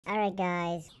Alright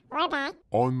guys, we're back.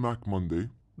 On Mac Monday.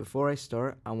 Before I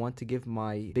start, I want to give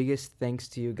my biggest thanks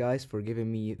to you guys for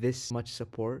giving me this much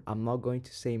support. I'm not going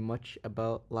to say much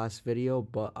about last video,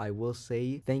 but I will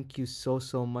say thank you so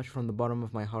much from the bottom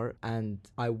of my heart, and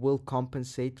I will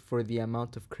compensate for the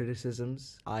amount of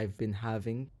criticisms I've been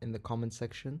having in the comment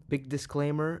section. Big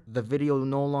disclaimer, the video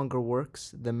no longer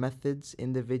works. The methods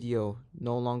in the video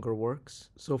no longer works.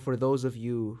 So for those of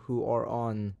you who are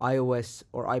on iOS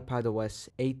or iPadOS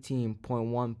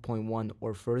 18.1.1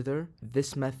 or further,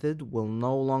 this method will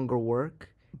no longer work.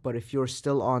 But if you're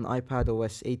still on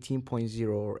iPadOS 18.0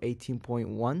 or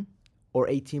 18.1 or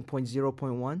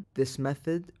 18.0.1, this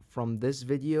method from this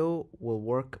video will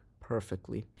work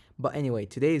perfectly. But anyway,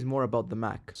 today is more about the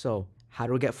Mac. So how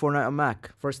do we get Fortnite on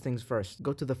Mac? First things first,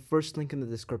 go to the first link in the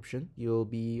description. You'll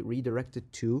be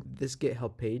redirected to this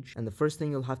GitHub page, and the first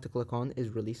thing you'll have to click on is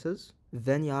releases.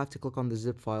 Then you have to click on the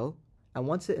zip file. And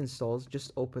once it installs,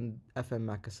 just open FM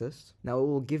Mac Assist. Now it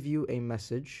will give you a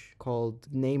message called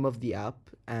name of the app,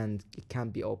 and it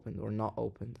can't be opened or not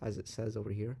opened as it says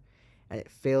over here. And it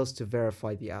fails to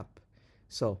verify the app.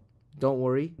 So don't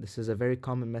worry, this is a very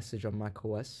common message on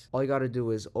macOS. All you gotta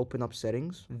do is open up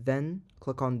settings, then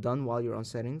click on done while you're on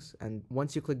settings. And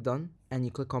once you click done and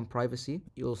you click on privacy,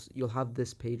 you'll have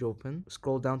this page open.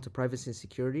 Scroll down to privacy and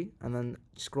security, and then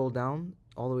scroll down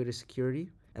all the way to security.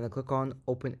 And then click on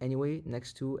open anyway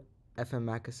next to FM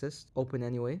Mac Assist, open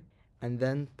anyway, and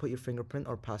then put your fingerprint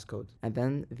or passcode, and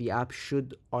then the app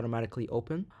should automatically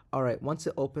open. Alright, once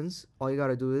it opens, all you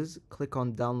gotta do is click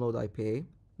on download IPA.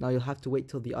 Now you'll have to wait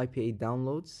till the IPA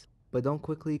downloads, but don't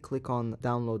quickly click on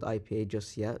download IPA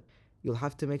just yet. You'll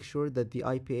have to make sure that the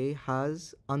IPA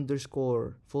has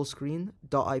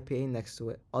 _fullscreen.ipa next to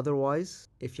it. Otherwise,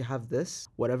 if you have this,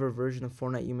 whatever version of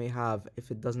Fortnite you may have, if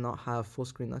it does not have full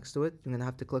screen next to it, you're gonna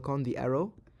have to click on the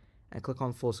arrow and click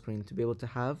on full screen to be able to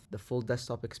have the full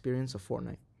desktop experience of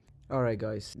Fortnite. Alright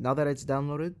guys, now that it's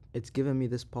downloaded, it's given me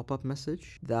this pop-up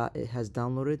message that it has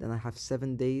downloaded and I have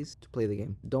 7 days to play the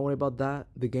game. Don't worry about that,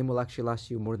 the game will actually last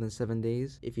you more than 7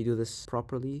 days if you do this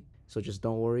properly, so just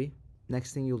don't worry.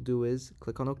 Next thing you'll do is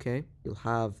click on OK. You'll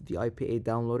have the IPA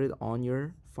downloaded on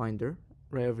your Finder.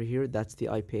 Right over here, that's the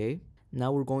IPA.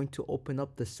 Now we're going to open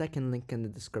up the second link in the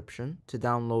description to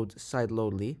download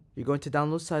sideloading. You're going to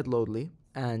download sideloading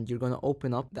and you're going to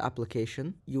open up the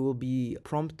application. You will be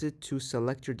prompted to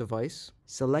select your device.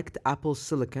 Select Apple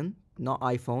Silicon, not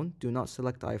iPhone. Do not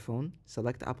select iPhone.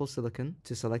 Select Apple Silicon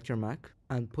to select your Mac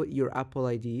and put your Apple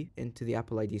ID into the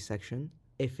Apple ID section.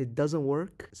 If it doesn't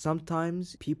work,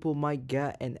 sometimes people might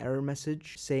get an error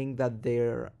message saying that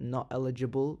they're not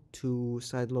eligible to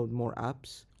sideload more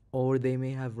apps, or they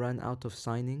may have run out of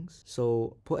signings.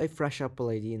 So put a fresh Apple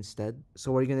ID instead.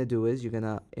 So what you're gonna do is you're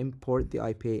gonna import the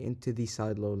IPA into the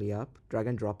sideloading app, drag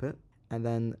and drop it, and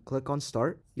then click on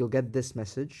start. You'll get this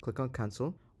message, click on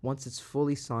cancel. Once it's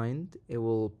fully signed, it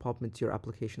will pop into your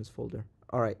applications folder.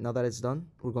 Alright, now that it's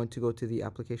done, we're going to go to the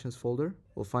applications folder.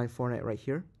 We'll find Fortnite right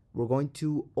here. We're going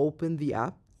to open the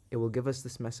app. It will give us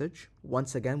this message.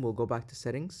 Once again, we'll go back to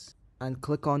settings and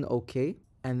click on OK.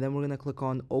 And then we're going to click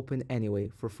on open anyway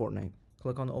for Fortnite.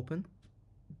 Click on open.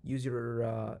 Use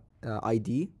your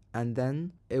ID. And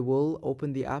then it will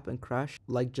open the app and crash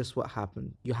like just what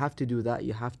happened. You have to do that.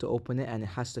 You have to open it and it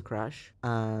has to crash.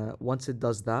 Once it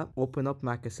does that, open up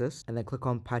Mac Assist and then click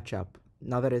on patch app.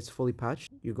 Now that it's fully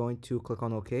patched, you're going to click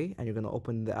on OK and you're going to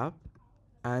open the app.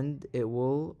 And it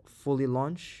will fully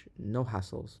launch, no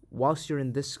hassles. Whilst you're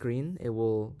in this screen, it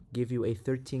will give you a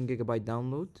 13 gigabyte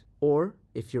download, or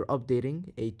if you're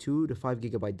updating, a 2 to 5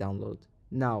 gigabyte download.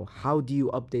 Now, how do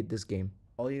you update this game?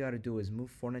 All you gotta do is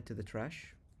move Fortnite to the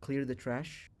trash, clear the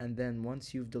trash, and then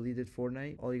once you've deleted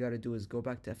Fortnite, all you gotta do is go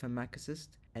back to FM Mac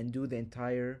Assist and do the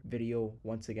entire video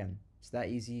once again. It's that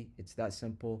easy, it's that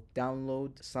simple.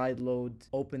 Download, sideload,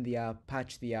 open the app,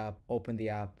 patch the app, open the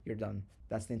app, you're done.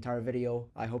 That's the entire video.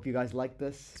 I hope you guys like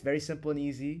this. It's very simple and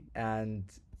easy, and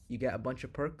you get a bunch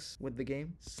of perks with the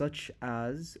game, such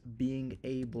as being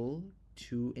able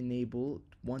to enable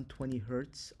 120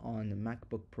 Hz on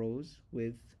MacBook Pros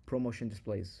with ProMotion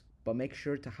displays. But make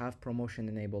sure to have ProMotion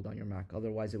enabled on your Mac,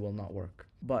 otherwise it will not work.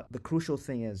 But the crucial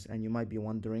thing is, and you might be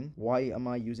wondering, why am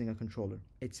I using a controller?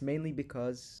 It's mainly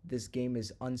because this game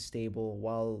is unstable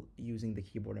while using the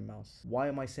keyboard and mouse. Why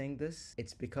am I saying this?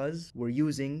 It's because we're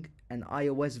using an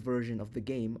iOS version of the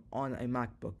game on a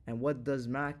MacBook. And what does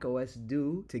macOS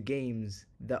do to games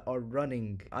that are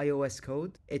running iOS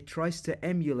code? It tries to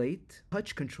emulate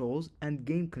touch controls and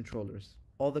game controllers.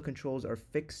 All the controls are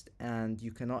fixed and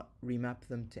you cannot remap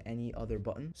them to any other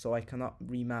button. So I cannot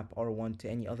remap R1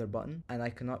 to any other button, and I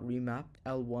cannot remap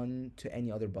L1 to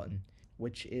any other button.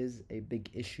 which is a big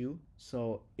issue.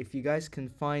 So if you guys can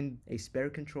find a spare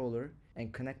controller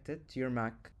and connect it to your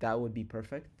Mac, that would be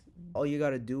perfect. All you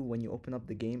gotta do when you open up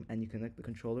the game and you connect the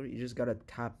controller, you just gotta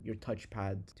tap your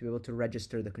touchpad to be able to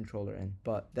register the controller in.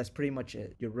 But that's pretty much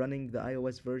it. You're running the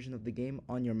iOS version of the game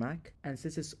on your Mac, and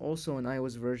since it's also an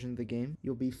iOS version of the game,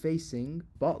 you'll be facing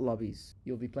bot lobbies.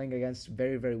 You'll be playing against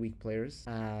very, very weak players,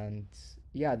 and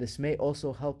yeah, this may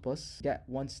also help us get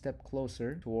one step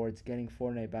closer towards getting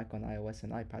Fortnite back on iOS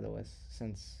and iPadOS,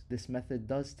 since this method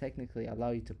does technically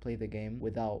allow you to play the game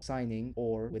without signing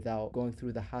or without going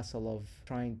through the hassle of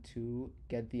trying to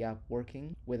get the app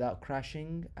working without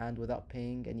crashing and without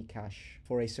paying any cash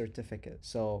for a certificate.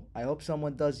 So I hope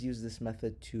someone does use this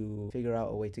method to figure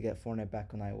out a way to get Fortnite back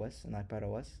on iOS and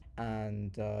iPadOS.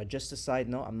 And just a side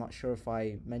note, I'm not sure if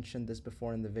I mentioned this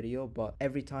before in the video, but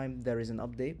every time there is an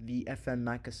update, the FM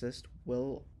Mac Assist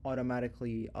will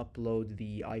automatically upload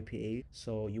the IPA,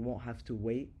 so you won't have to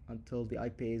wait until the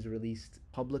IPA is released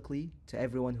publicly to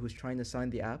everyone who's trying to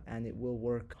sign the app, and it will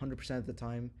work 100% of the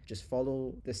time. Just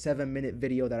follow the 7-minute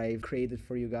video that I've created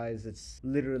for you guys. It's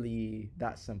literally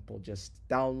that simple. Just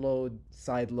download,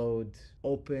 sideload,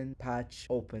 open, patch,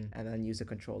 open, and then use a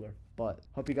controller. But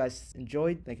hope you guys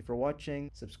enjoyed. Thank you for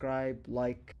watching. Subscribe,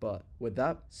 like. But with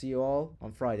that, see you all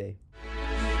on Friday.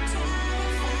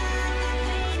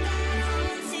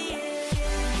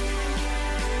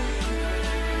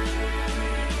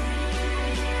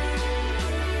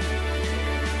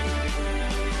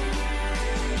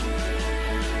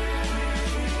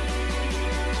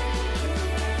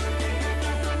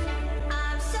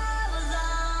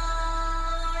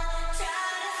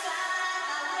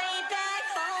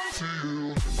 To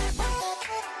you.